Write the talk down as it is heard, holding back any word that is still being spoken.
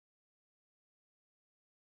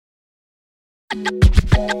Hello.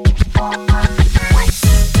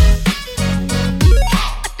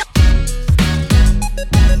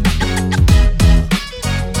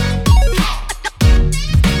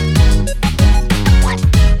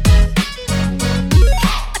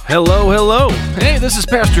 Hey, this is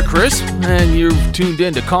Pastor Chris, and you're tuned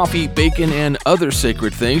in to Coffee, Bacon, and Other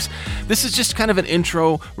Sacred Things. This is just kind of an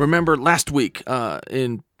intro. Remember, last week,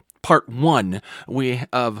 in part 1, we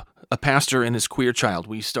of a pastor and his queer child.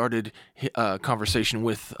 We started a conversation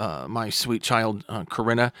with my sweet child,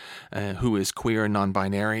 Corinna, who is queer and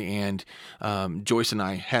non-binary, and Joyce and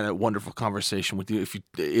I had a wonderful conversation with you.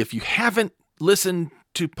 If you haven't listened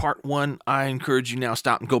to part 1, I encourage you now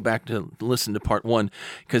stop and go back to listen to part 1,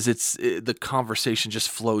 because the conversation just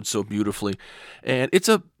flowed so beautifully, and it's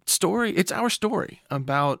our story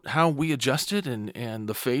about how we adjusted and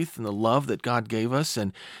the faith and the love that God gave us,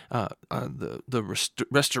 and the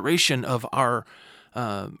restoration of our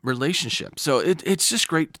relationship. So it's just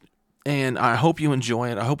great, and I hope you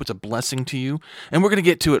enjoy it. I hope it's a blessing to you, and we're going to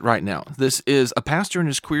get to it right now. This is a pastor and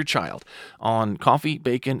his queer child on Coffee,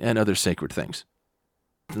 Bacon, and Other Sacred Things.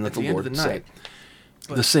 And at the end of the night,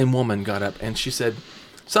 the same woman got up and she said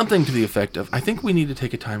something to the effect of, I think we need to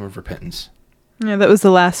take a time of repentance. Yeah, that was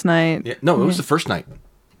the last night. Yeah, no, it was the first night.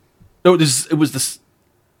 No, it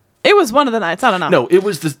was one of the nights. I don't know. No, it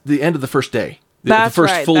was the end of the first day. That's the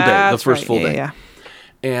first right. full day. That's the first right. full day. Yeah.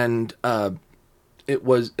 And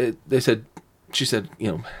she said,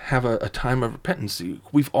 have a time of repentance.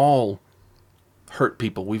 We've all hurt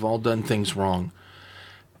people. We've all done things wrong.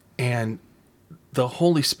 And the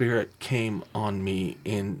Holy Spirit came on me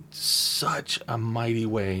in such a mighty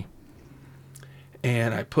way.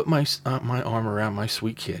 And I put my arm around my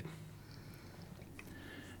sweet kid.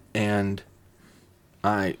 And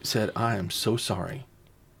I said, I am so sorry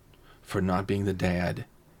for not being the dad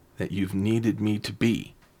that you've needed me to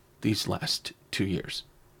be these last 2 years.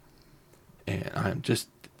 And I'm just,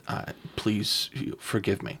 please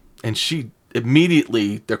forgive me. And she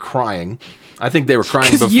immediately, they're crying. I think they were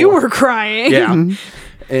crying before. You were crying. Yeah.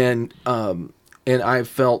 And I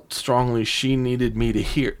felt strongly she needed to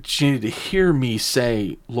hear me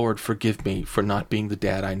say, Lord, forgive me for not being the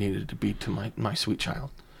dad I needed to be to my sweet child.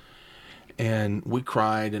 And we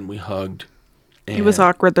cried and we hugged. And it was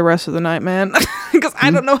awkward the rest of the night, man. Because I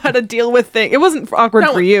don't know how to deal with things. It wasn't awkward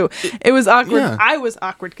for you. It was awkward. Yeah. I was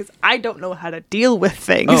awkward because I don't know how to deal with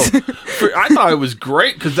things. I thought it was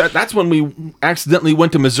great because that's when we accidentally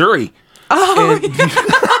went to Missouri. Oh,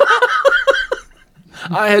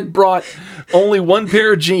 I had brought only one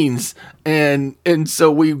pair of jeans, and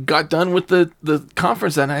so we got done with the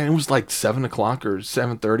conference that night. It was like 7 o'clock or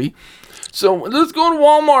 7:30. So let's go to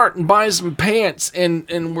Walmart and buy some pants,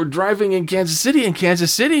 and we're driving in Kansas City.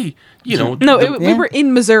 We were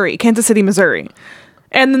in Missouri, Kansas City, Missouri,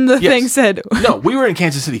 and then the thing said, no, we were in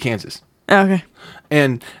Kansas City, Kansas. Okay,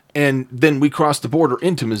 and then we crossed the border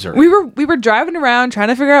into Missouri. We were driving around trying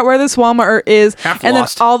to figure out where this Walmart is, and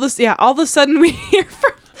lost. Then all of a sudden we hear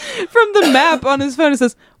from the map on his phone. It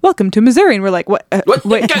says, "Welcome to Missouri," and we're like, "What?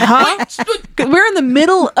 Wait, huh?" We're in the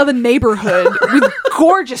middle of a neighborhood with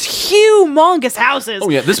gorgeous, humongous houses. Oh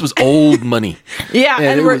yeah, this was old money. Yeah,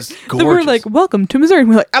 and it was gorgeous. So we're like, "Welcome to Missouri," and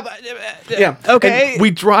we're like, "Yeah, okay." And we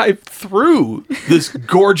drive through this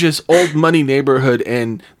gorgeous old money neighborhood,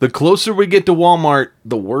 and the closer we get to Walmart,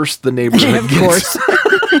 the worse the neighborhood gets. Of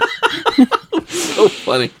course. So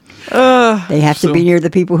funny. They have to be near the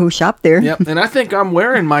people who shop there. Yep, and I think I'm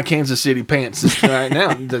wearing my Kansas City pants right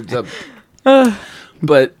now.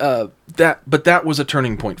 But that was a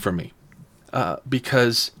turning point for me,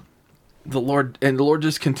 because the Lord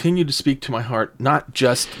just continued to speak to my heart, not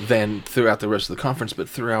just then throughout the rest of the conference, but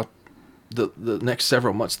throughout the next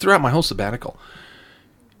several months, throughout my whole sabbatical,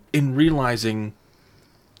 in realizing,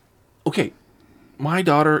 okay, my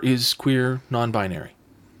daughter is queer, non-binary.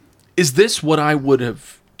 Is this what I would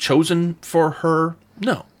have chosen for her?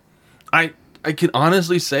 No. I can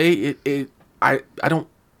honestly say I don't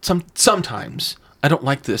sometimes I don't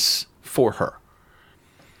like this for her.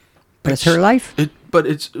 But it's her life.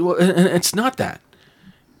 It's not that.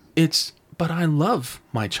 But I love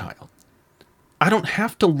my child. I don't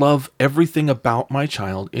have to love everything about my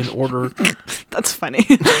child in order That's funny.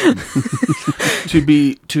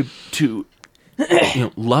 to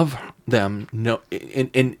love them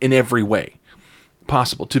in every way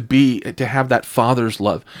possible, to have that father's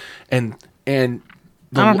love, and I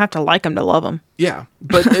don't have to like him to love him. Yeah,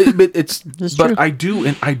 but I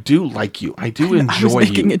do like you. I do enjoy I was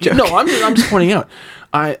making you. A joke. No, I'm just pointing out.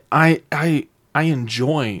 I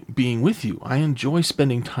enjoy being with you. I enjoy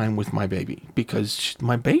spending time with my baby because she's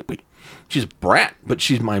my baby. She's a brat, but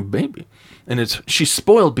she's my baby. And she's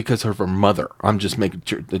spoiled because of her mother. I'm just making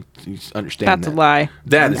sure that you understand That's a lie.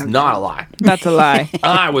 That is not a lie. That's a lie.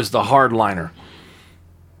 I was the hardliner.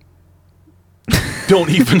 Don't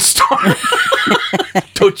even start.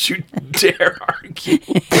 Don't you dare argue.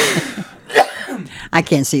 I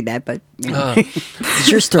can't see that, but it's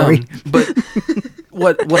your story. But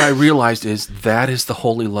what I realized is that is the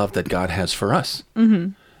holy love that God has for us.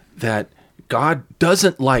 Mm-hmm. That God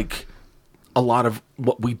doesn't like a lot of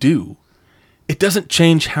what we do. It doesn't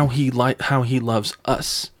change how he loves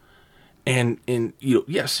us. And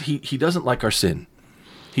yes, he doesn't like our sin.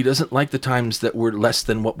 He doesn't like the times that we're less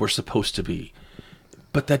than what we're supposed to be.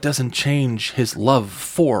 But that doesn't change his love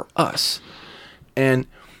for us. And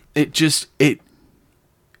if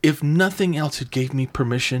nothing else, it gave me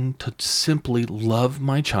permission to simply love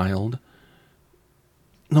my child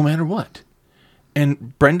no matter what.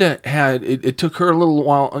 And Brenda it took her a little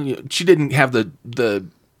while. She didn't have the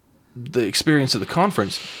experience of the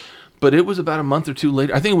conference, but it was about a month or two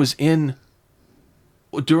later. I think it was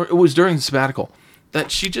during the sabbatical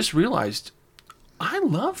that she just realized, I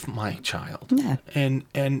love my child. Yeah. And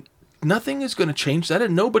nothing is going to change that,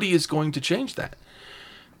 and nobody is going to change that.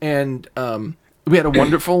 And we had a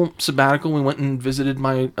wonderful sabbatical. We went and visited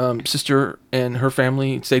my sister and her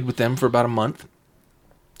family, stayed with them for about a month.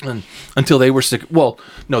 And until they were sick. Well,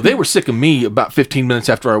 no, they were sick of me about 15 minutes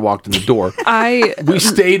after I walked in the door. We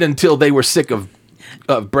stayed until they were sick of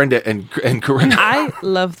Brenda and Corinna. I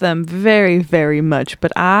love them very, very much,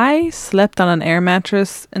 but I slept on an air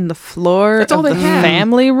mattress in the floor of the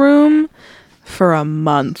family room for a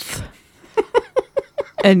month.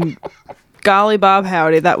 And golly bob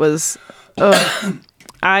howdy, that was...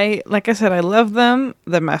 like I said, I love them.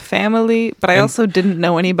 They're my family, but I also didn't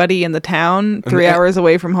know anybody in the town 3 hours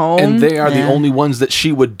away from home. And they are the only ones that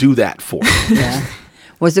she would do that for. Yeah.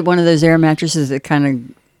 Was it one of those air mattresses that kind of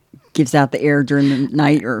gives out the air during the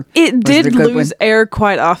night? Or it did lose air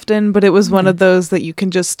quite often, but it was one of those that you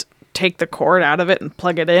can just take the cord out of it and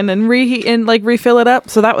plug it in and refill it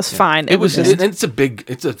up. So that was fine. It was just... It's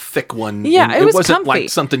a thick one. Yeah, it wasn't comfy. Like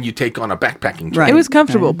something you take on a backpacking trip. Right. It was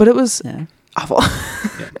comfortable, but it was... Yeah. Awful.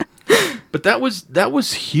 Yeah. But that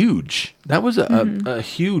was huge. That was a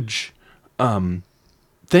huge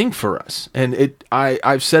thing for us, and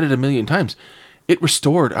I've said it a million times. It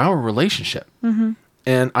restored our relationship,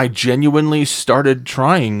 and I genuinely started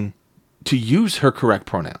trying to use her correct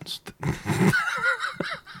pronouns.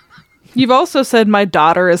 You've also said my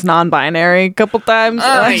daughter is non-binary a couple times.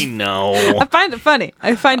 I know. I find it funny.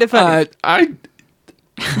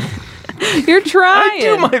 You're trying. I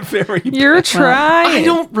do my very best. You're trying. I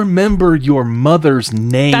don't remember your mother's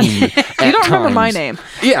name. You don't remember my name.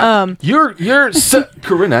 Yeah. You're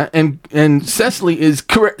Corinna, and Cecily is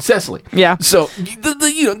Cecily. Yeah. So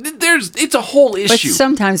it's a whole issue. But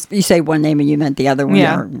sometimes you say one name and you meant the other one,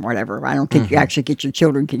 or whatever. I don't think you actually get your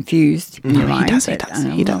children confused in your mind.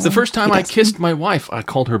 He does. The first time I kissed my wife, I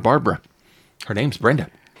called her Barbara. Her name's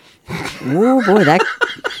Brenda. Oh boy, that.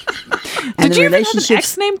 Did you even have an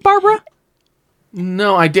ex named Barbara?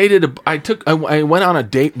 No, I dated I went on a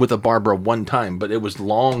date with a Barbara one time, but it was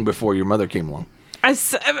long before your mother came along.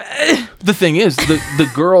 The thing is,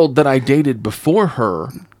 the girl that I dated before her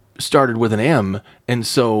started with an M, and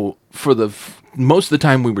so for the most of the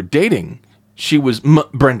time we were dating, she was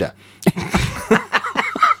Brenda.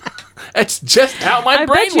 That's just how my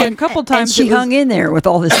brain went. A couple times and she hung in there with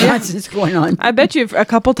all this nonsense going on. I bet you a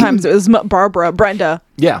couple times it was Barbara, Brenda.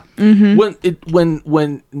 Yeah. Mm-hmm.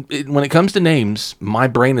 When it comes to names, my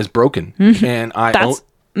brain is broken, and I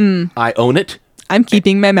own it. I'm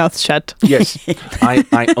keeping my mouth shut. Yes,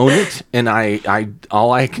 I own it, and I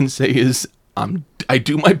all I can say is I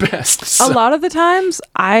do my best. So. A lot of the times,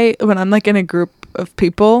 when I'm like in a group of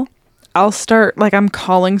people, I'll start like I'm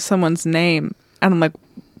calling someone's name, and I'm like,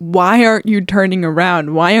 why aren't you turning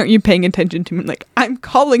around? Why aren't you paying attention to me? Like, I'm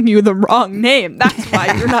calling you the wrong name. That's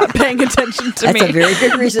why you're not paying attention to me. That's a very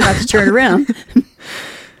good reason not to turn around.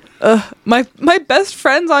 My best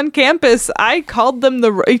friends on campus, I called them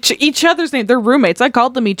each other's name. They're roommates. I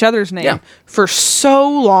called them each other's name for so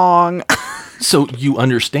long. So you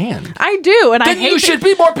understand. I do. And then you should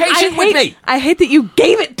be more patient with me. I hate that you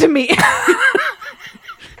gave it to me.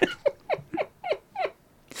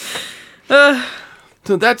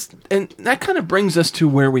 So that kind of brings us to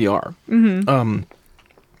where we are. Mm-hmm.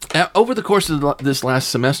 Over the course of this last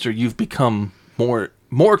semester, you've become more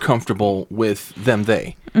comfortable with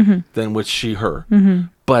they than with she, her. Mm-hmm.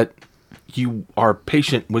 But you are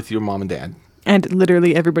patient with your mom and dad. And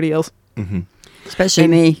literally everybody else. Mm-hmm. Especially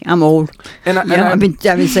me. I'm old. And I've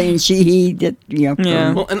been saying she, he, that,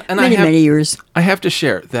 for well, many years. I have to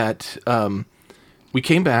share that we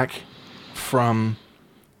came back from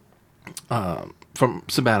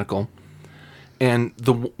sabbatical, and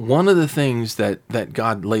one of the things that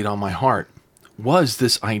God laid on my heart was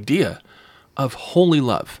this idea of holy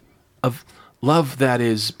love, of love that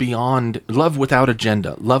is beyond, love without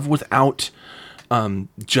agenda, love without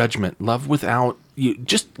judgment, love without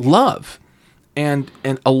just love. And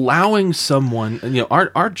allowing someone,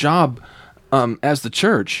 our job as the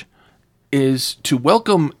church is to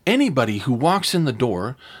welcome anybody who walks in the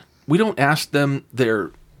door. We don't ask them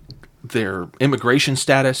their immigration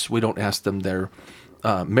status. We don't ask them their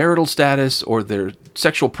marital status or their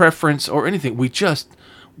sexual preference or anything. We just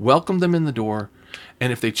welcome them in the door.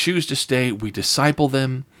 And if they choose to stay, we disciple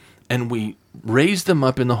them and we raise them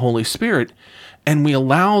up in the Holy Spirit. And we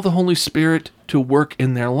allow the Holy Spirit to work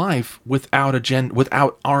in their life without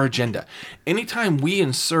our agenda. Anytime we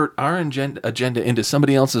insert our agenda into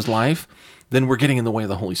somebody else's life, then we're getting in the way of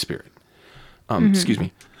the Holy Spirit. Excuse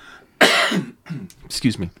me.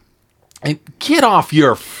 Excuse me. And get off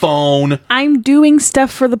your phone. I'm doing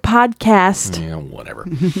stuff for the podcast. Yeah, whatever.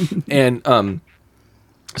 And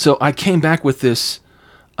so I came back with this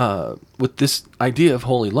idea of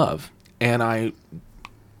holy love, and I,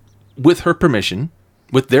 with their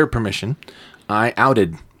permission, I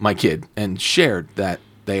outed my kid and shared that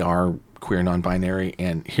they are queer non-binary.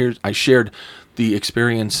 And I shared the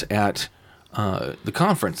experience at the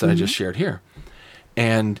conference that I just shared here.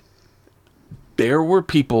 And there were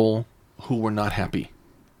people who were not happy.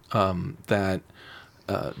 There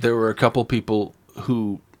were a couple people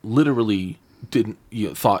who literally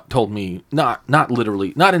told me, not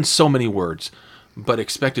literally, not in so many words, but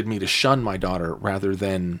expected me to shun my daughter rather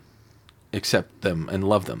than accept them and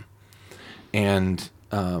love them. And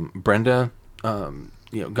Brenda,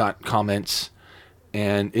 got comments,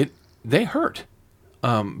 and they hurt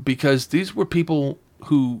because these were people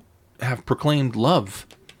who have proclaimed love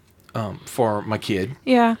for my kid.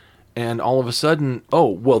 Yeah. And all of a sudden,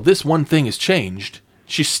 this one thing has changed.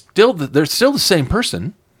 They're still the same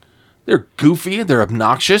person. They're goofy. They're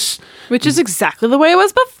obnoxious. Which is exactly the way it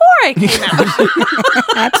was before I came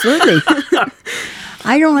out. Absolutely.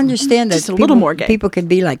 I don't understand that. Just a little more gay. People can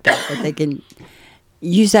be like that, but they can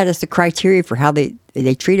use that as the criteria for how they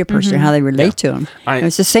treat a person, how they relate to them.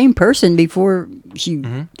 It's the same person before she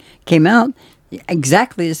came out.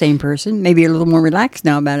 Exactly the same person. Maybe a little more relaxed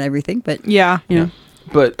now about everything, but yeah.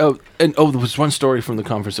 But there was one story from the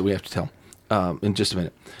conference that we have to tell in just a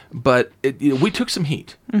minute. But we took some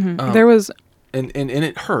heat. There was, and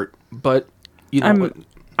it hurt. But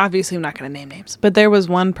obviously I'm not going to name names, but there was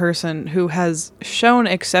one person who has shown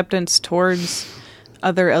acceptance towards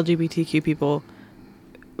other LGBTQ people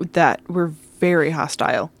that were very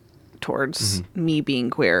hostile towards me being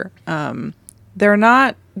queer.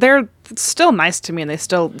 They're still nice to me and they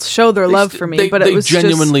still show their love for me, but it was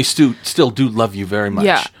genuinely still do love you very much.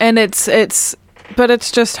 Yeah. And but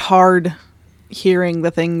it's just hard hearing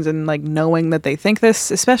the things and like knowing that they think this,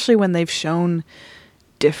 especially when they've shown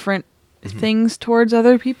different things towards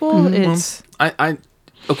other people. It's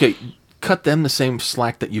okay, cut them the same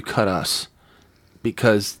slack that you cut us,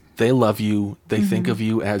 because they love you. They think of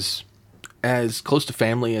you as close to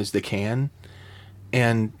family as they can.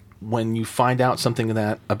 And when you find out something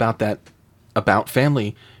about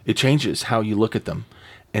family, it changes how you look at them,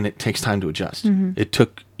 and it takes time to adjust. It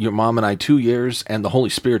took your mom and I 2 years and the Holy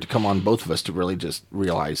Spirit to come on both of us to really just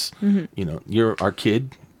realize, you're our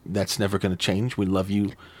kid. That's never going to change. We love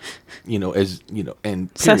you,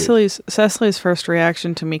 and period. Cecily's first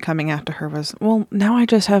reaction to me coming after her was, well, now I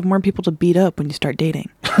just have more people to beat up when you start dating.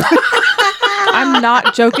 I'm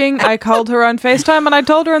not joking. I called her on FaceTime and I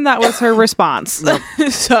told her, and that was her response.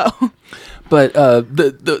 So, but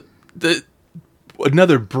the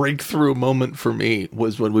another breakthrough moment for me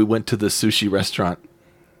was when we went to the sushi restaurant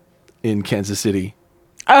in Kansas City.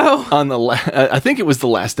 Oh, on I think it was the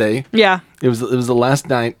last day. Yeah, it was the last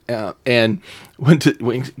night, and went to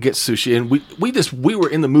get sushi, and we were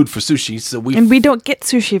in the mood for sushi, so we don't get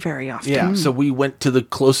sushi very often. Yeah, so we went to the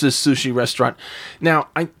closest sushi restaurant. Now,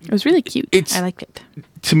 it was really cute. I liked it.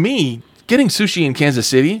 To me, getting sushi in Kansas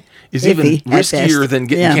City is even riskier than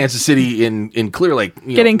getting Kansas City in Clear Lake.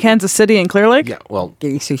 Getting Kansas City in Clear Lake? Yeah, well,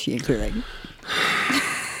 getting sushi in Clear Lake.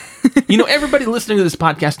 Everybody listening to this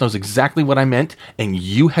podcast knows exactly what I meant, and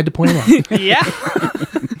you had to point it out. Yeah.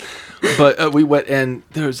 But we went, and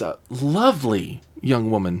there's a lovely young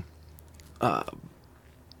woman,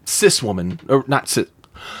 cis woman, or not cis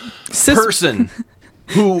person,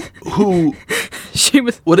 who she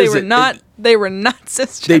was. They were not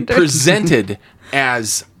cisgender. They presented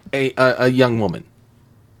as a young woman.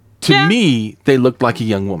 To me, they looked like a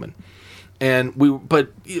young woman. And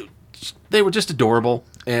they were just adorable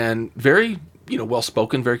and very,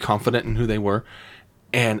 well-spoken, very confident in who they were.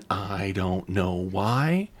 And I don't know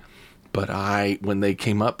why, but when they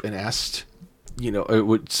came up and asked,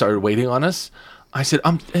 started waiting on us, I said,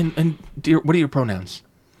 and dear, what are your pronouns?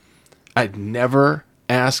 I'd never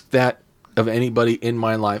asked that of anybody in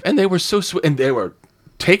my life. And they were so sweet, and they were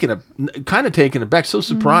taken aback, so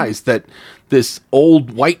surprised that this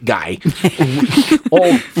old white guy,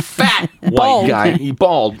 old fat white guy,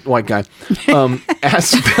 bald white guy,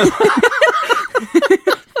 asked them,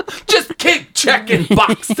 just keep checking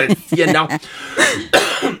boxes,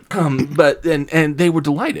 but and they were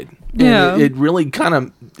delighted. Yeah, and it really kind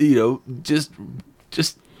of just.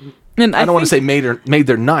 And I don't want to say made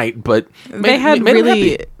their night, but they had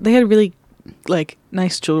really like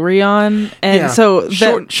nice jewelry on, and so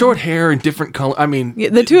short hair and different color. I mean,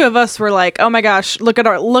 the two of us were like, "Oh my gosh, look at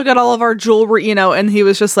all of our jewelry," and he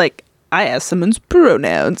was just like, "I asked someone's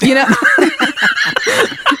pronouns,"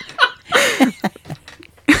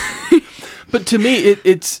 But to me,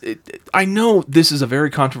 it's I know this is a very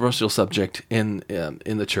controversial subject in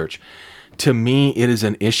the church. To me, it is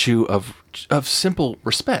an issue of simple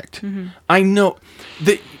respect. Mm-hmm. I know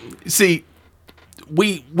that. See,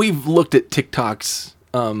 we've looked at TikToks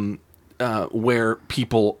where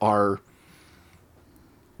people are.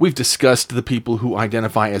 We've discussed the people who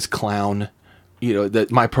identify as clown.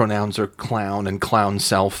 That my pronouns are clown and clown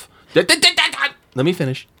self. Let me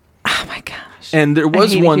finish. Oh my gosh! And there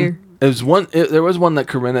was one. There was one that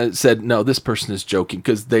Corinna said, no, this person is joking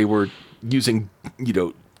because they were using,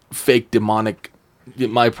 fake demonic,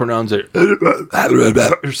 my pronouns are,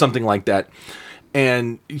 or something like that.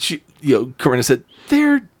 And she, Corinna said,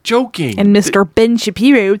 they're joking. And Mr. Ben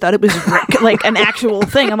Shapiro thought it was like an actual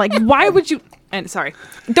thing. I'm like, why would you? And sorry,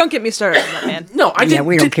 don't get me started on that, man. No, I didn't.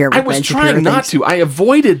 We don't care. I was trying not to. I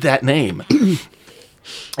avoided that name.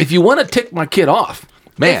 If you want to tick my kid off.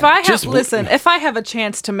 Man, if I have a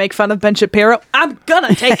chance to make fun of Ben Shapiro, I'm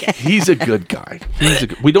gonna take it. He's a good guy.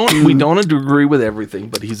 We don't agree with everything,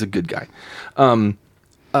 but he's a good guy. But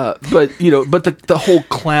the whole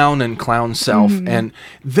clown and clown self, and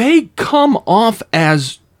they come off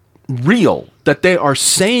as real, that they are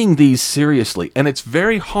saying these seriously, and it's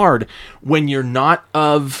very hard when you're not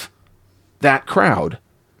of that crowd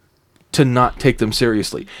to not take them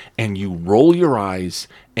seriously, and you roll your eyes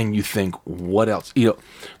and you think, what else?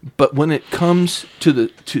 But when it comes to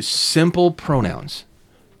simple pronouns,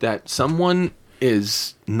 that someone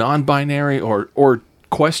is non-binary or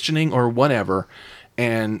questioning or whatever,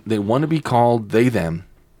 and they want to be called they them,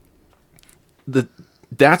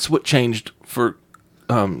 that's what changed for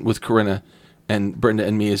with Corinna and Brenda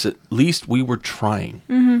and me, is at least we were trying.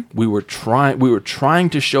 Mm-hmm. We were trying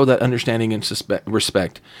to show that understanding and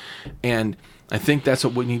respect. And I think that's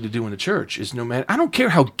what we need to do in the church, is no matter, I don't care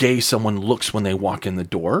how gay someone looks when they walk in the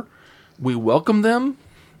door. We welcome them,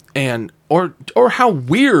 and or how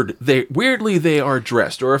weirdly they are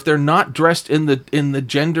dressed, or if they're not dressed in the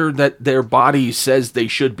gender that their body says they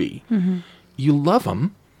should be. Mm-hmm. You love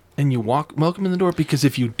them and you welcome in the door, because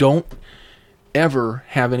if you don't ever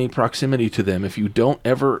have any proximity to them, if you don't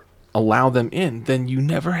ever allow them in, then you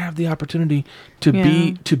never have the opportunity to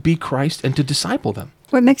be Christ and to disciple them.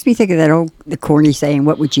 Well, it makes me think of the corny saying,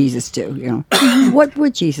 "What would Jesus do?" What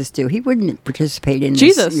would Jesus do? He wouldn't participate in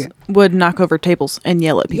Jesus this. would knock over tables and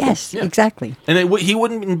yell at people. Yes, exactly. And he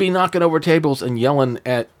wouldn't be knocking over tables and yelling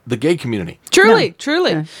at the gay community. Truly.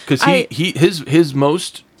 Because his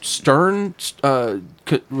most stern, what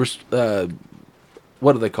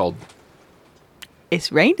are they called?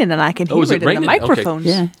 It's raining and I can hear it in the microphones.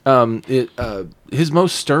 Okay. Yeah. His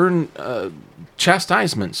most stern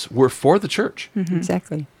chastisements were for the church. Mm-hmm.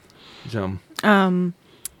 Exactly. So, I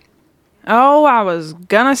was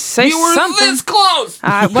gonna say you were something. this close.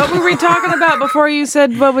 What were we talking about before you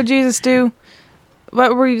said what would Jesus do?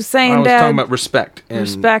 What were you saying, I was Dad? talking about respect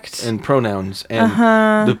and pronouns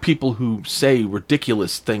and the people who say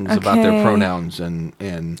ridiculous things about their pronouns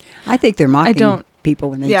and I think they're mocking people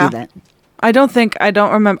when they do that. I don't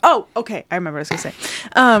remember. Oh, okay. I remember what I was going to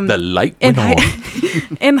say. The light went on.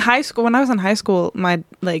 In high school, when I was in high school, my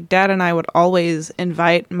dad and I would always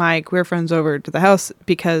invite my queer friends over to the house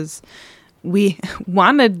because we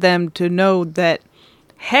wanted them to know that,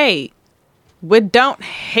 hey, we don't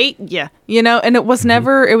hate you, and it was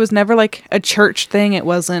never like a church thing. It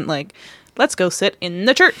wasn't like, let's go sit in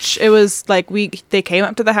the church. It was like they came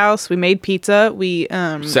up to the house, we made pizza, we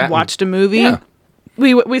watched a movie. Yeah.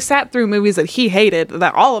 we sat through movies that he hated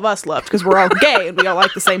that all of us loved because we're all gay and we all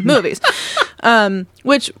like the same movies.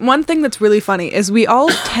 Which one thing that's really funny is we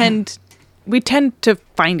tend to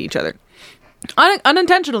find each other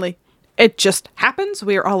unintentionally. It just happens.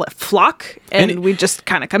 We are all a flock, and we just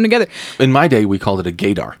kind of come together. In my day, we called it a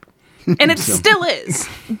gaydar. And it still is.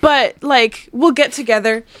 But, like, we'll get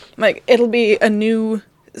together. Like, it'll be a new...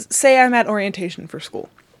 Say I'm at orientation for school,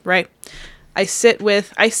 right? I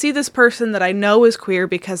see this person that I know is queer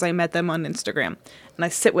because I met them on Instagram. And I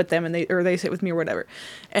sit with them, and they sit with me or whatever.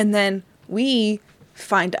 And then we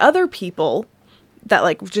find other people that,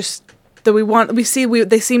 like, just... that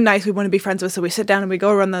they seem nice, we want to be friends with, so we sit down and we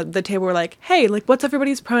go around the table, we're like, hey, like, what's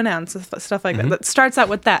everybody's pronouns, stuff like that. That starts out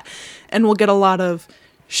with that, and we'll get a lot of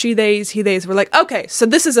she, theys, he, theys. We're like, okay, so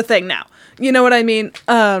this is a thing now, you know what I mean?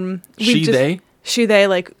 She, they,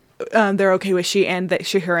 like, they're okay with she and they,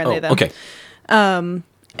 she, her, and they, them. Okay.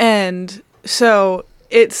 And so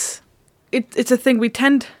it's a thing we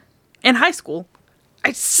tend in high school.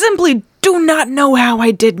 I simply do not know how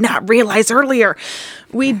I did not realize earlier.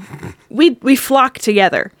 We flock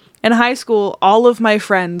together. In high school, all of my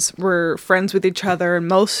friends were friends with each other, and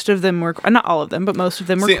most of them were, not all of them, but most of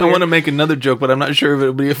them were queer. I want to make another joke, but I'm not sure if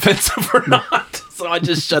it'll be offensive or not, so I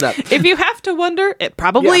just shut up. If you have to wonder, it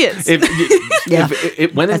probably is.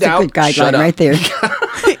 If when in That's doubt, a good guideline shut up. right there.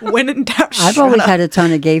 When in doubt, I've always had a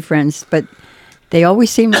ton of gay friends, but they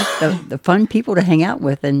always seem like the fun people to hang out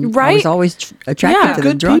with, and I was always attracted to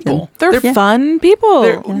them. Good people. They're fun people.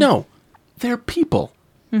 They're people.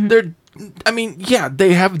 Mm-hmm.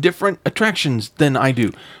 They have different attractions than I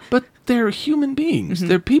do, but they're human beings. Mm-hmm.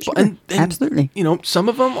 They're people, sure. and absolutely. Some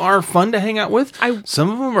of them are fun to hang out with. Some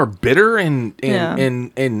of them are bitter and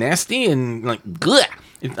nasty and like, bleh.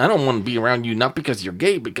 I don't want to be around you, not because you're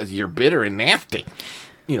gay, because you're bitter and nasty.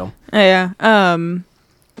 Yeah.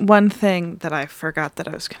 One thing that I forgot that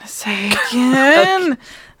I was going to say again.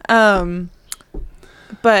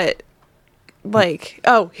 But like,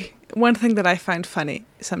 one thing that I find funny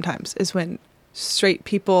sometimes is when straight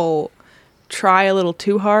people try a little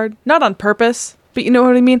too hard, not on purpose, but you know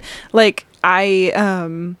what I mean? Like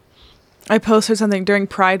I posted something during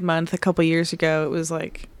Pride Month a couple years ago. It was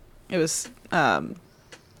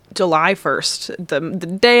July 1st, the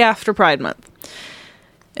day after Pride Month.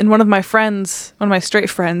 And one of my straight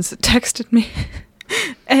friends texted me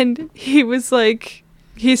and he was like,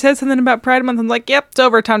 he said something about Pride Month. I'm like, yep, it's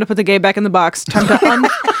over. Time to put the gay back in the box. Time to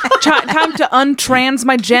untrans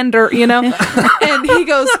my gender, And he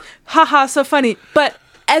goes, haha, so funny. But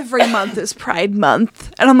every month is Pride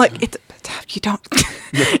Month. And I'm like, it's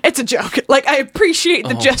a joke. Like, I appreciate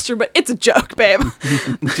the gesture, but it's a joke, babe.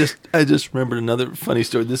 I just remembered another funny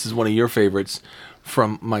story. This is one of your favorites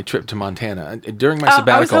from my trip to Montana. During my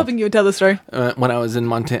sabbatical, I was hoping you would tell the story. When I was in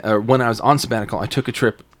Montana, when I was on sabbatical, I took a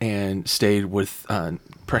trip and stayed with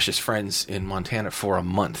precious friends in Montana for a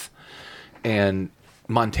month. And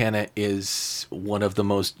Montana is one of the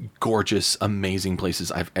most gorgeous, amazing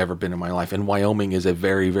places I've ever been in my life. And Wyoming is a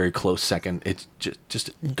very, very close second. It's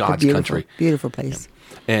just God's country. Beautiful place.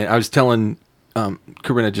 And I was telling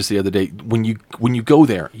Corinna just the other day, when you go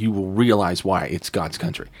there, you will realize why it's God's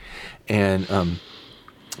country. And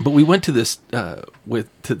but we went to this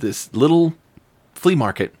little flea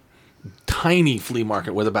market, tiny flea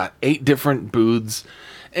market with about 8 different booths,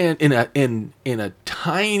 and in a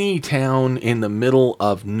tiny town in the middle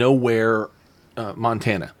of nowhere,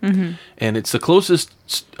 Montana. Mm-hmm. And it's the closest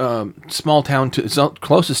small town to, it's the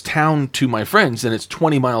closest town to my friends, and it's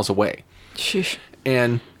 20 miles away. Sheesh.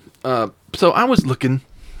 And so I was looking,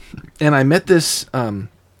 and I met the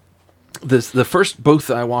first booth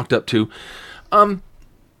that I walked up to.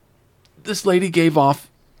 This lady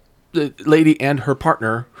the lady and her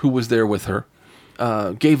partner who was there with her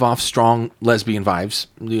gave off strong lesbian vibes.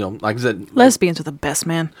 Like I said, lesbians are the best,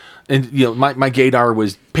 man. And my gaydar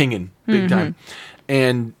was pinging big time,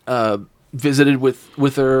 and visited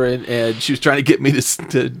with her, and she was trying to get me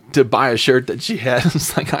to buy a shirt that she had.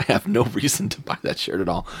 It's like, I have no reason to buy that shirt at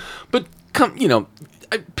all, but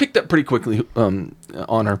I picked up pretty quickly on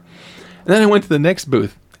her. And then I went to the next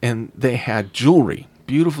booth, and they had jewelry,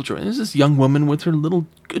 beautiful jewelry. And there's this young woman with her little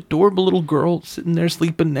adorable little girl sitting there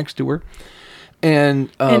sleeping next to her.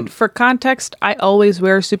 And for context, I always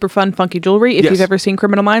wear super fun, funky jewelry. If you've ever seen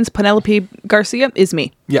Criminal Minds, Penelope Garcia is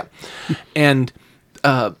me. Yeah, and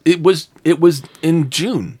it was in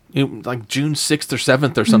June, like June 6th or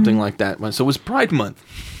 7th or something like that. So it was Pride Month,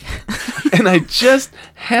 and I just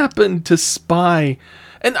happened to spy,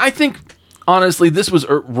 and I think honestly this was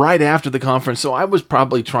right after the conference, so I was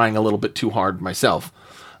probably trying a little bit too hard myself.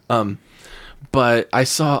 but I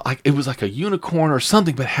saw it was like a unicorn or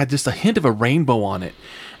something, but had just a hint of a rainbow on it.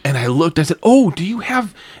 And I looked. I said, "Oh, do you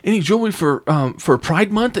have any jewelry for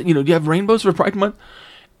Pride Month? Do you have rainbows for Pride Month?"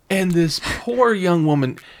 And this poor young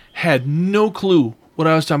woman had no clue what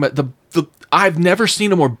I was talking about. I've never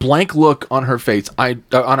seen a more blank look on her face. On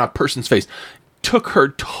a person's face, took her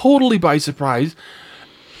totally by surprise,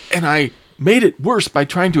 and I made it worse by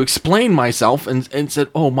trying to explain myself and said,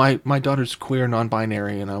 "Oh, my daughter's queer,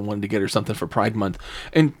 non-binary, and I wanted to get her something for Pride Month."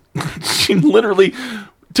 And she literally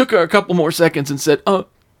took her a couple more seconds and said,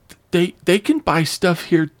 They can buy stuff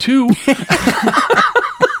here too."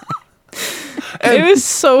 It was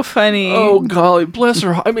so funny. Oh golly, bless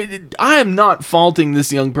her. I mean, I am not faulting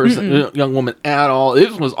this young young woman at all.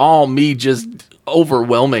 It was all me, just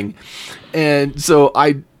overwhelming, and so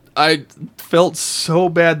I felt so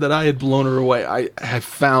bad that I had blown her away. I had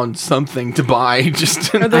found something to buy.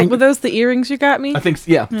 Were those the earrings you got me? I think,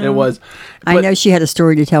 yeah. It was. I know she had a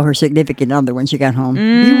story to tell her significant other when she got home.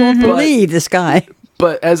 You won't believe this guy.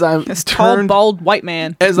 But as I tall, bald white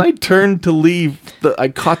man. As I turned to leave, I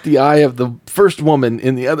caught the eye of the first woman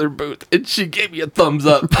in the other booth, and she gave me a thumbs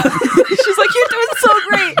up. She's like, "You're doing so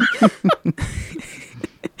great."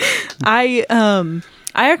 I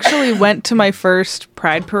actually went to my first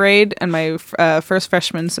Pride Parade in my first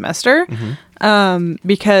freshman semester,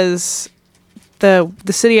 because the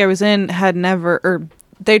city I was in had never, or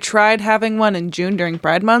they tried having one in June during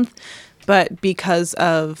Pride Month, but because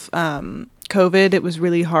of COVID, it was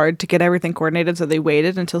really hard to get everything coordinated, so they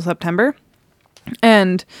waited until September.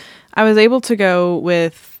 And I was able to go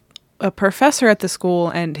with a professor at the school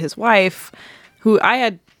and his wife, who I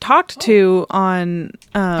had talked to on...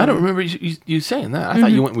 I don't remember you saying that. I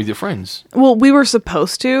thought you went with your friends. Well, we were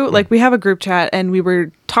supposed to. Like, we have a group chat, and we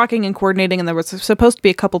were talking and coordinating, and there was supposed to be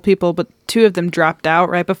a couple people, but two of them dropped out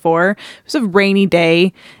right before. It was a rainy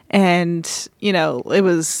day, and, it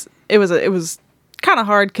was kind of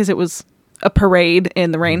hard because it was a parade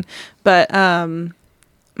in the rain, but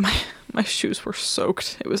my shoes were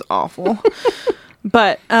soaked. It was awful.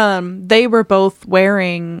 But they were both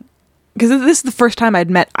wearing, because this is the first time I'd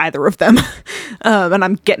met either of them, and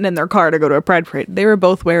I'm getting in their car to go to a Pride Parade. They were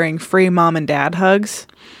both wearing free mom and dad hugs.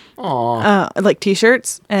 Like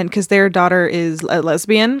t-shirts, and because their daughter is a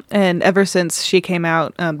lesbian, and ever since she came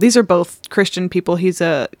out, these are both Christian people. He's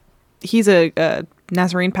a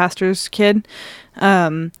Nazarene pastor's kid.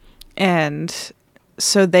 And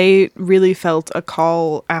so they really felt a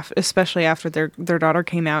call, especially after their daughter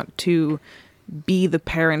came out, to be the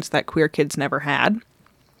parents that queer kids never had.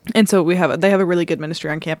 And so they have a really good ministry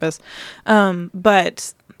on campus.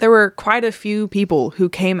 But there were quite a few people who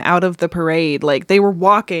came out of the parade. Like, they were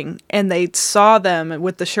walking and they saw them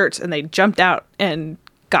with the shirts and they jumped out and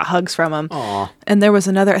got hugs from them. Aww. And there was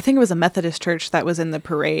another, I think it was a Methodist church that was in the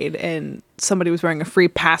parade, and somebody was wearing a free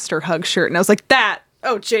pastor hug shirt. And I was like,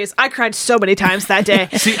 oh, jeez, I cried so many times that day.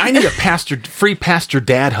 See, I need free pastor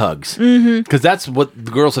dad hugs. Because that's what the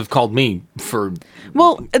girls have called me for.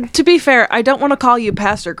 Well, to be fair, I don't want to call you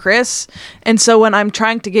Pastor Chris. And so when I'm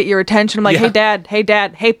trying to get your attention, I'm like, hey, Dad,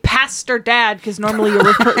 hey, Pastor Dad, because normally you'll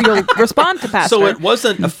respond to Pastor. So it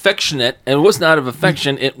wasn't affectionate, and it wasn't out of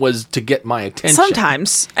affection, it was to get my attention.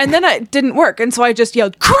 Sometimes. And then it didn't work, and so I just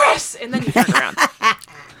yelled, Chris! And then you turned around.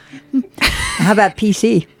 How about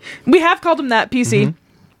PC? We have called him that, PC.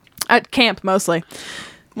 At camp, mostly.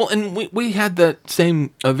 Well, and we had that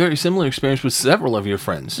a very similar experience with several of your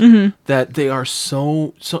friends. That they are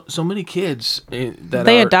so many kids that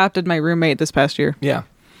they adopted my roommate this past year. Yeah,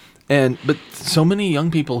 but so many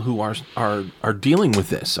young people who are dealing with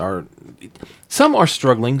this some are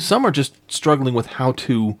struggling, some are just struggling with how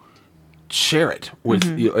to share it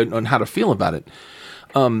with you and how to feel about it.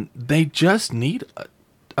 They just need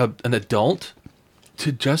an adult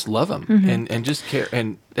to just love them and just care.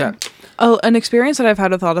 And yeah. Oh, an experience that I've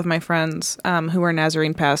had with a lot of my friends who are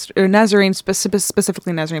Nazarene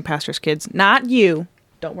specifically Nazarene pastors' kids. Not you.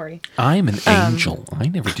 Don't worry. I'm an angel. I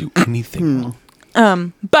never do anything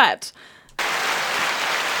wrong. But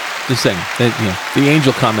just saying, the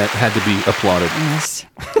angel comment had to be applauded. Yes.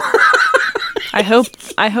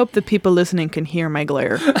 I hope the people listening can hear my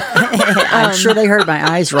glare. I'm sure they heard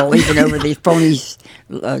my eyes roll even over the phony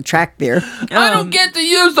track beer. I don't get to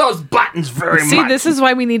use those buttons very much. See, this is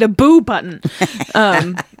why we need a boo button.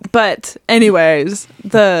 But anyways,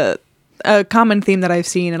 the common theme that I've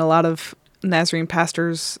seen in a lot of Nazarene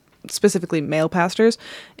pastors, specifically male pastors,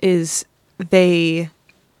 is they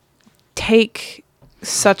take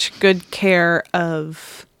such good care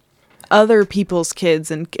of other people's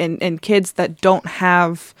kids and kids that don't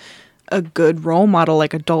have a good role model,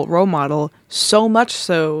 like adult role model, so much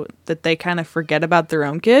so that they kind of forget about their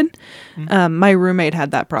own kid. My roommate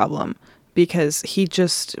had that problem because he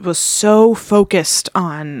just was so focused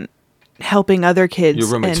on helping other kids. Your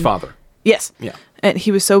roommate's father. Yes. Yeah. And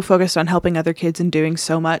he was so focused on helping other kids and doing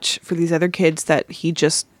so much for these other kids that he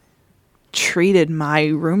just treated my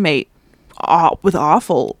roommate with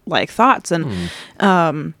awful thoughts.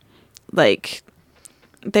 And like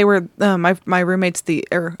they were my roommate's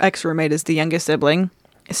ex-roommate is the youngest sibling,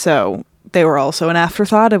 so they were also an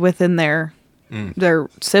afterthought within their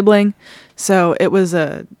sibling. So it was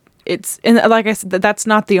and like I said, that's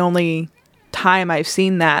not the only time I've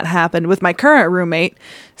seen that happen with my current roommate.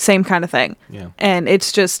 Same kind of thing. Yeah. And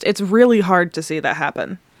it's really hard to see that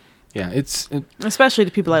happen. Yeah, especially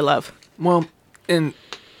to people I love. Well, and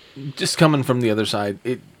just coming from the other side,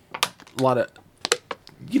 a lot of,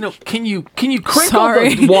 can you crinkle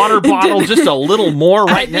the water bottle just a little more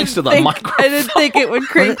next to the microphone? I didn't think it would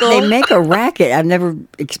crinkle. They make a racket. I've never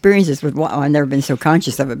experienced this with water. I've never been so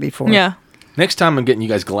conscious of it before. Yeah. Next time I'm getting you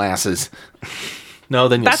guys glasses. No,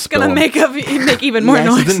 then you'll spill them. That's going to make even more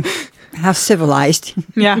noise. How civilized.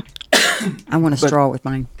 Yeah. I want a straw with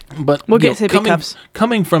mine. But we'll get sippy cups.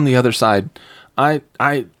 Coming from the other side, I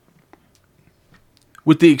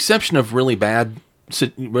with the exception of really bad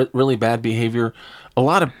behavior, a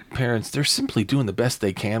lot of parents, they're simply doing the best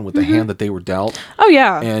they can with the hand that they were dealt. Oh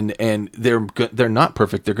yeah. And they're not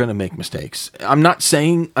perfect. They're going to make mistakes. I'm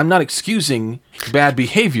not excusing bad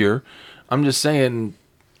behavior. I'm just saying.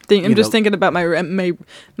 I'm just thinking about my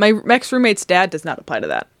ex roommate's dad does not apply to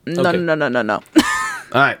that. No.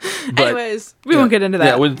 All right. But, anyways, we won't get into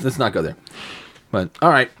that. Yeah, let's not go there. But all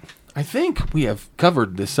right, I think we have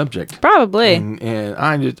covered this subject. Probably. And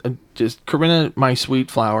I just Corinna, my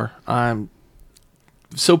sweet flower, I'm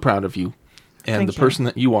so proud of you and Thank the you. person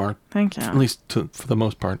that you are. Thank you. At least for the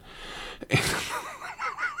most part.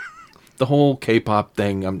 The whole K-pop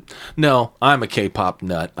thing. I'm a K-pop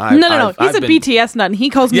nut. No. He's a BTS nut, and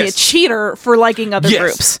he calls me a cheater for liking other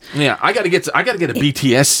groups. Yeah, I gotta get a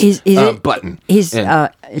BTS button. He's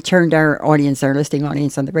turned our listening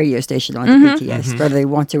audience on the radio station on to BTS, whether they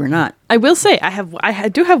want to or not. I will say I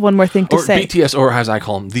do have one more thing to say. BTS, or as I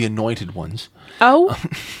call them, the anointed ones. Oh,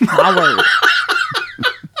 my word.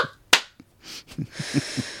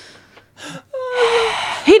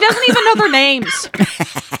 He doesn't even know their names.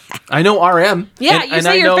 I know RM. Yeah, you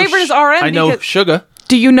say your favorite is RM. I know Suga.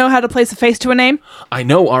 Do you know how to place a face to a name? I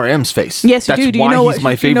know RM's face. Yes, you do. Do you know he's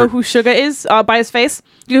my favorite. Do you know who Suga is by his face?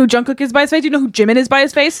 Do you know who Jungkook is by his face? Do you know who Jimin is by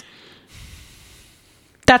his face?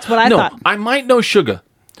 That's what I thought. I might know Suga,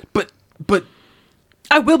 but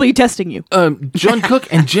I will be testing you. Jungkook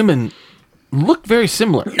and Jimin look very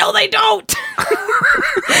similar. No, they don't.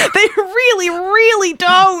 They really, really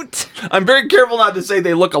don't. I'm very careful not to say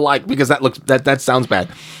they look alike because that sounds bad.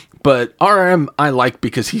 But RM I like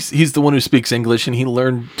because he's the one who speaks English, and he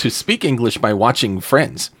learned to speak English by watching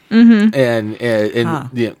Friends. Mm-hmm. And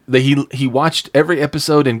he watched every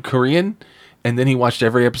episode in Korean, and then he watched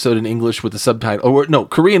every episode in English with the subtitle,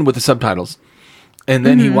 Korean with the subtitles, and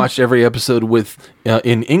then he watched every episode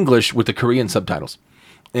in English with the Korean subtitles.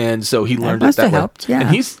 And so he learned it that way. Helped, yeah.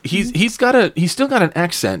 And he's still got an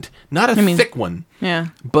accent, not a thick one. Yeah.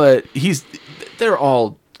 But they're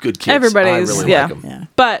all good kids. Everybody's I really like them. Yeah.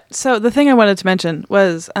 But so the thing I wanted to mention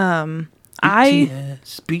was BTS.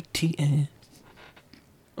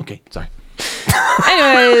 Okay, sorry.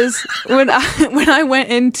 Anyways, when I went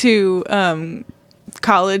into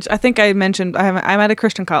college, I think I mentioned I'm at a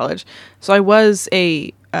Christian college, so I was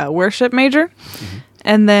a worship major,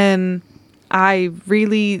 and then I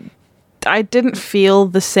didn't feel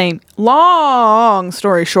the same. Long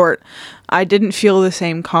story short, I didn't feel the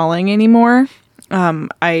same calling anymore.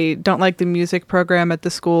 I don't like the music program at the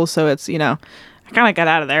school, so it's I kind of got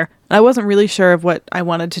out of there. I wasn't really sure of what I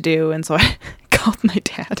wanted to do, and so I called my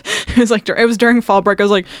dad. It was during fall break. I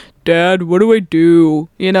was like, "Dad, what do I do?"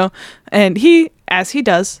 And he, as he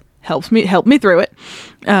does, helped me through it.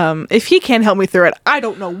 If he can't help me through it, I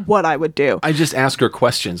don't know what I would do. I just ask her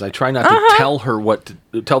questions. I try not to tell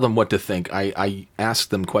them what to think. I ask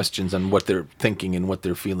them questions on what they're thinking and what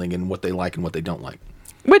they're feeling and what they like and what they don't like.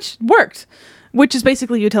 Which worked. Which is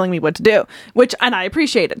basically you telling me what to do. And I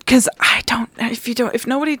appreciate it, because if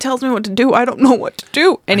nobody tells me what to do, I don't know what to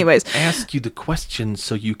do. Anyways. I ask you the questions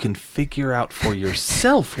so you can figure out for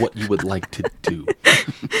yourself what you would like to do.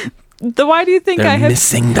 Why do you think They're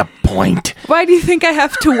missing the point? Why do you think I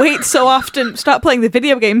have to wait so often, stop playing the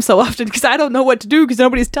video game so often? Because I don't know what to do, because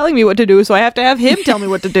nobody's telling me what to do, so I have to have him tell me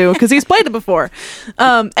what to do, because he's played it before.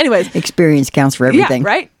 Anyways. Experience counts for everything. Yeah,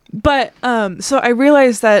 right? But, so I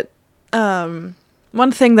realized that,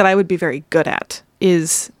 one thing that I would be very good at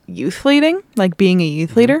is youth leading, like being a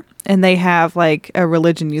youth leader. And they have like a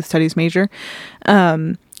religion youth studies major,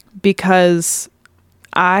 because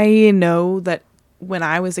I know that when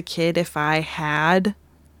I was a kid, if I had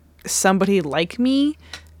somebody like me,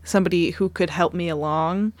 somebody who could help me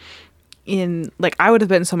along in, like, I would have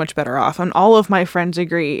been so much better off. And all of my friends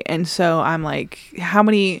agree. And so I'm like,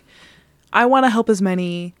 I want to help as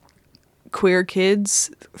many queer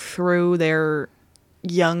kids through their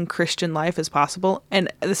young Christian life as possible.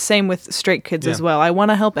 And the same with straight kids as well. I want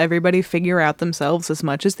to help everybody figure out themselves as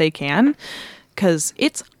much as they can, because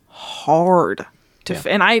it's hard to,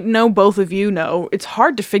 and I know both of you know, it's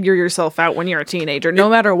hard to figure yourself out when you're a teenager, no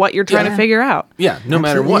matter what you're trying to figure out. Yeah, no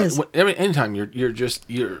matter what. Anytime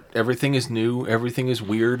you're everything is new, everything is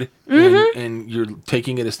weird, and you're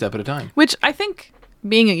taking it a step at a time. Which I think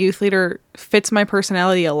being a youth leader fits my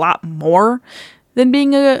personality a lot more than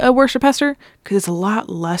being a worship pastor, because it's a lot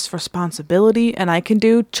less responsibility, and I can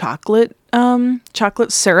do chocolate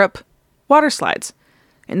syrup water slides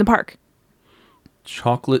in the park.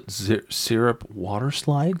 Chocolate syrup water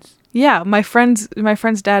slides? Yeah, my friend's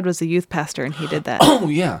dad was a youth pastor, and he did that. Oh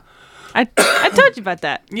yeah, I told you about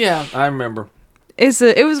that. Yeah, I remember.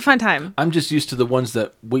 It was a fun time. I'm just used to the ones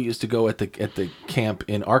that we used to go at the camp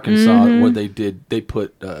in Arkansas, where they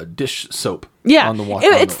put dish soap on the water.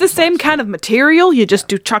 It's the same kind of material. You just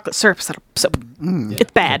do chocolate syrup instead of soap.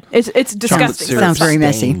 It's bad. It's disgusting. Sounds very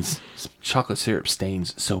messy. Chocolate syrup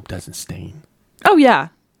stains. Soap doesn't stain. Oh yeah.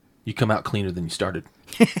 You come out cleaner than you started.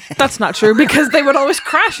 That's not true, because they would always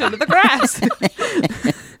crash into the grass.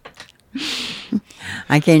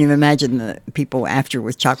 I can't even imagine the people after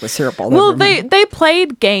with chocolate syrup all over them. They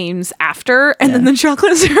played games after, and then the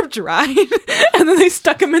chocolate syrup dried, and then they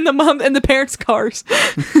stuck them in the parents' cars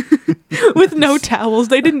with no towels.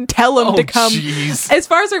 They didn't tell them to come. Geez. As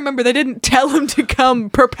far as I remember, they didn't tell them to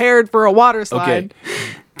come prepared for a water slide.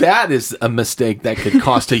 Okay. That is a mistake that could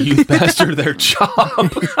cost a youth pastor their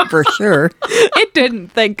job. For sure. It didn't,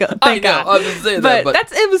 thank God. I'm just saying but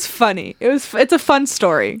it was funny. It's a fun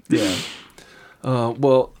story. Yeah.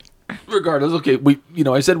 Well, regardless, okay,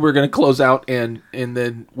 I said we we're going to close out and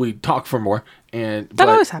then we talk for more, that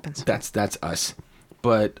always happens. That's us.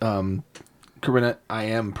 But Corinna, I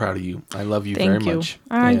am proud of you. I love you very much.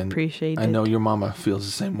 I appreciate it. I know your mama feels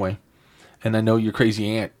the same way, and I know your crazy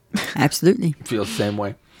aunt absolutely feels the same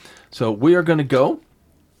way. So we are going to go.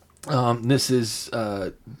 This is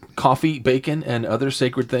Coffee, Bacon, and Other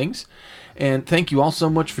Sacred Things, and thank you all so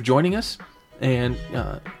much for joining us. And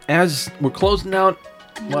as we're closing out,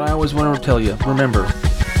 what I always want to tell you, remember,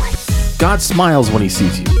 God smiles when he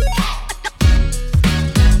sees you.